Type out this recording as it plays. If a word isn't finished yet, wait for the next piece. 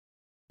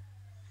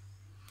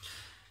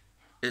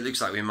It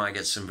looks like we might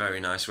get some very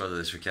nice weather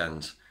this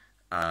weekend,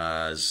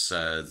 as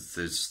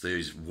there's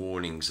those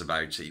warnings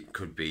about it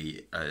could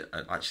be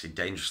a actually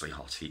dangerously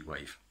hot heat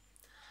wave.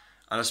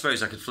 And I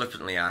suppose I could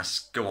flippantly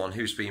ask, go on,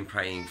 who's been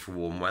praying for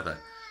warm weather?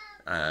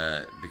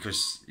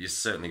 Because you're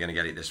certainly going to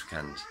get it this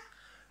weekend.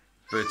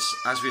 But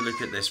as we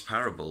look at this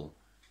parable,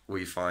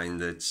 we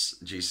find that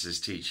Jesus is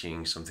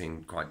teaching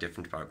something quite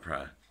different about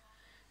prayer.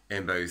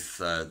 In both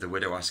the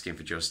widow asking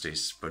for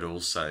justice, but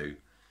also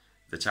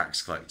the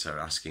tax collector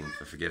asking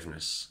for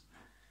forgiveness.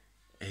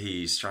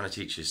 He's trying to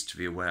teach us to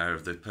be aware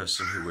of the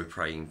person who we're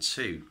praying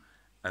to,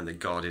 and that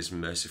God is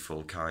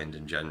merciful, kind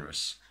and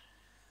generous.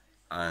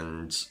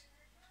 And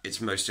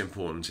it's most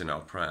important in our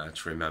prayer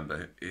to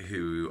remember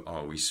who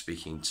are we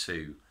speaking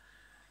to,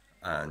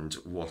 and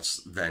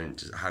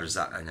how does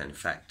that then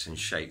affect and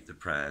shape the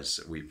prayers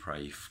that we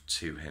pray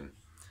to him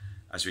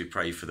as we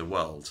pray for the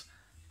world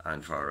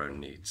and for our own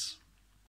needs.